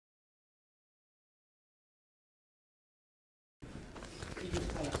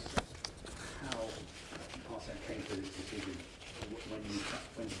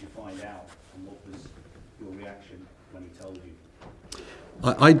find out? And what was your reaction when he told you?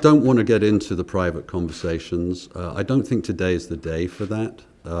 I don't want to get into the private conversations. I don't think today is the day for that.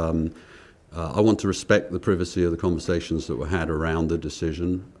 I want to respect the privacy of the conversations that were had around the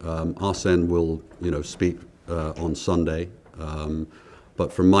decision. Arsene will, speak on Sunday.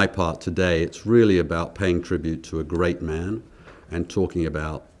 But from my part today, it's really about paying tribute to a great man and talking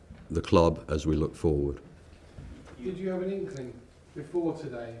about the club as we look forward. Did you have an inkling before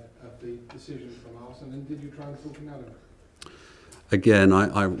today of the decision from Arsene, and did you try and talk him out of it? Again,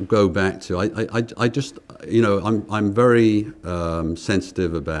 I go back to, I just, I'm very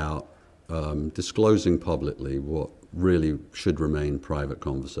sensitive about disclosing publicly what really should remain private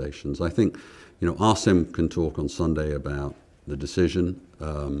conversations. I think, Arsene can talk on Sunday about the decision.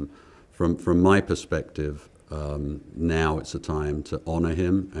 From my perspective, now it's a time to honour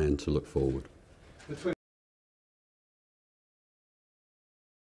him and to look forward.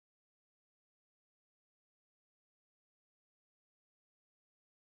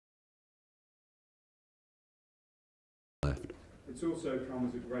 It's also come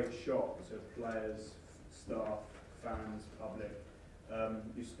as a great shock to players, staff, fans, public.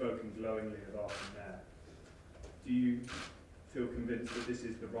 You've spoken glowingly of Arsene there. Do you feel convinced that this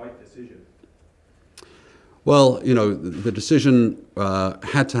is the right decision? Well, the decision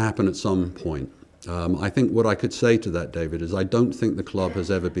had to happen at some point. I think what I could say to that, David, is I don't think the club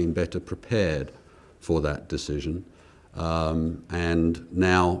has ever been better prepared for that decision. And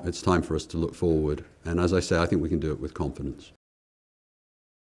now it's time for us to look forward. And as I say, I think we can do it with confidence.